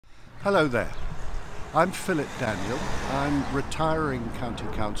Hello there. I'm Philip Daniel. I'm retiring County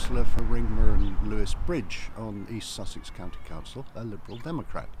Councillor for Ringmer and Lewis Bridge on East Sussex County Council, a Liberal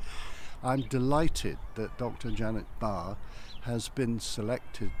Democrat. I'm delighted that Dr. Janet Barr has been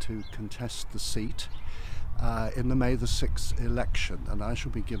selected to contest the seat in the May the 6th election, and I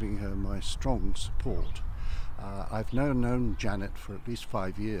shall be giving her my strong support. I've now known Janet for at least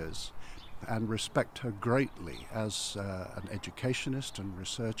 5 years and respect her greatly as an educationist and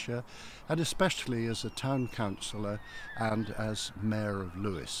researcher, and especially as a town councillor and as Mayor of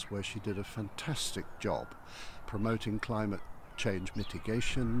Lewis, where she did a fantastic job promoting climate change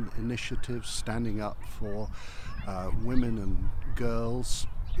mitigation initiatives, standing up for women and girls,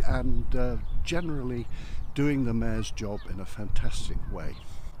 and generally doing the Mayor's job in a fantastic way.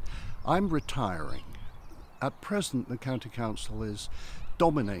 I'm retiring. At present, the County Council is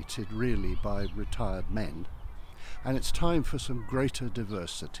dominated really by retired men, and it's time for some greater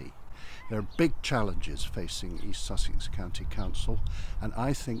diversity. There are big challenges facing East Sussex County Council, and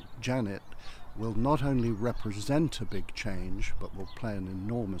I think Janet will not only represent a big change, but will play an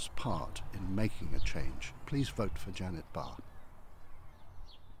enormous part in making a change. Please vote for Janet Barr.